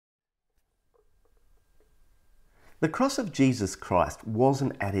The cross of Jesus Christ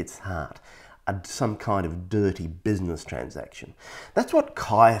wasn't at its heart some kind of dirty business transaction. That's what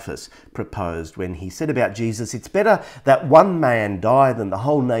Caiaphas proposed when he said about Jesus, it's better that one man die than the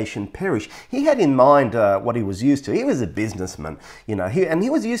whole nation perish. He had in mind what he was used to. He was a businessman, you know, and he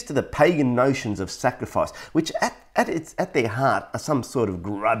was used to the pagan notions of sacrifice, which at their heart are some sort of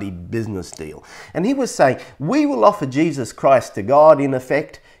grubby business deal. And he was saying, we will offer Jesus Christ to God in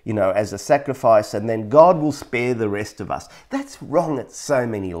effect, you know, as a sacrifice, and then God will spare the rest of us. That's wrong at so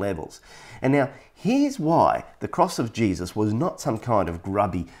many levels. And now, here's why the cross of Jesus was not some kind of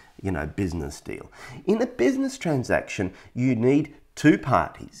grubby, you know, business deal. In a business transaction, you need two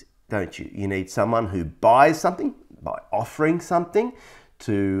parties, don't you? You need someone who buys something by offering something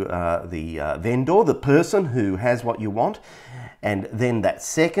to the vendor, the person who has what you want, and then that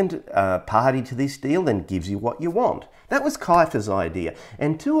second party to this deal then gives you what you want. That was Caiaphas' idea,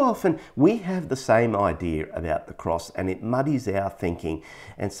 and too often we have the same idea about the cross, and it muddies our thinking.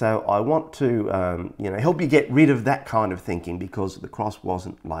 And so I want to, help you get rid of that kind of thinking, because the cross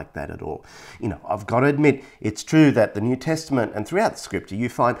wasn't like that at all. You know, I've got to admit, it's true that the New Testament and throughout the Scripture you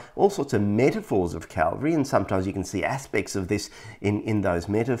find all sorts of metaphors of Calvary, and sometimes you can see aspects of this in those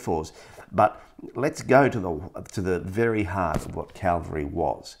metaphors. But let's go to the very heart of what Calvary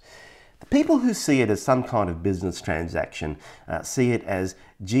was. The people who see it as some kind of business transaction see it as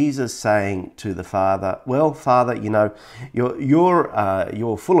Jesus saying to the Father, well, Father, you know,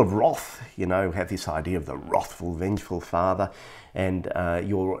 you're full of wrath, you know, have this idea of the wrathful, vengeful Father, and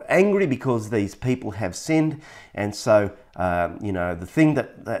you're angry because these people have sinned, and so, the thing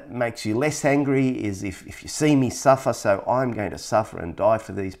that makes you less angry is if you see me suffer, so I'm going to suffer and die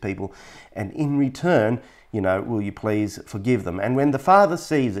for these people, and in return, you know, will you please forgive them? And when the Father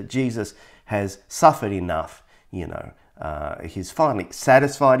sees that Jesus has suffered enough, you know, he's finally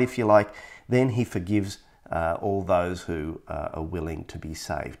satisfied, if you like, then he forgives all those who are willing to be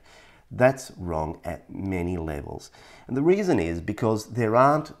saved. That's wrong at many levels. And the reason is because there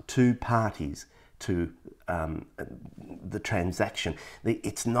aren't two parties to the transaction.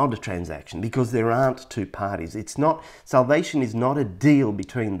 It's not a transaction because there aren't two parties. Salvation is not a deal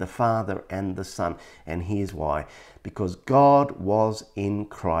between the Father and the Son. And here's why. Because God was in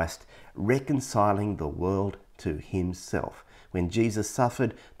Christ reconciling the world to himself. When Jesus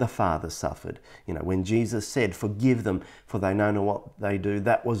suffered, the Father suffered. You know, when Jesus said, forgive them, for they know not what they do,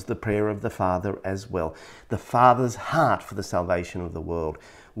 that was the prayer of the Father as well. The Father's heart for the salvation of the world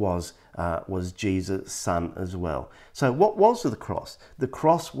was Jesus' Son as well. So what was the cross? The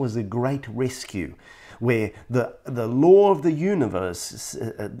cross was a great rescue where the law of the universe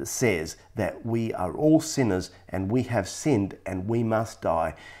says that we are all sinners and we have sinned and we must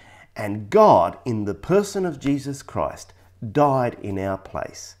die. And God, in the person of Jesus Christ, died in our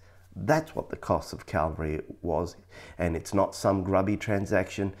place. That's what the cross of Calvary was. And it's not some grubby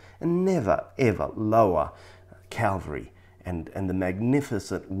transaction. And never, ever lower Calvary and the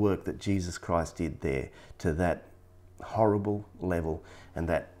magnificent work that Jesus Christ did there to that horrible level and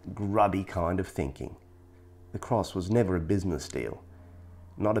that grubby kind of thinking. The cross was never a business deal,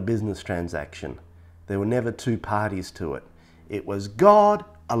 not a business transaction. There were never two parties to it. It was God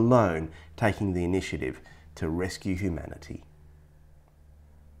alone taking the initiative to rescue humanity.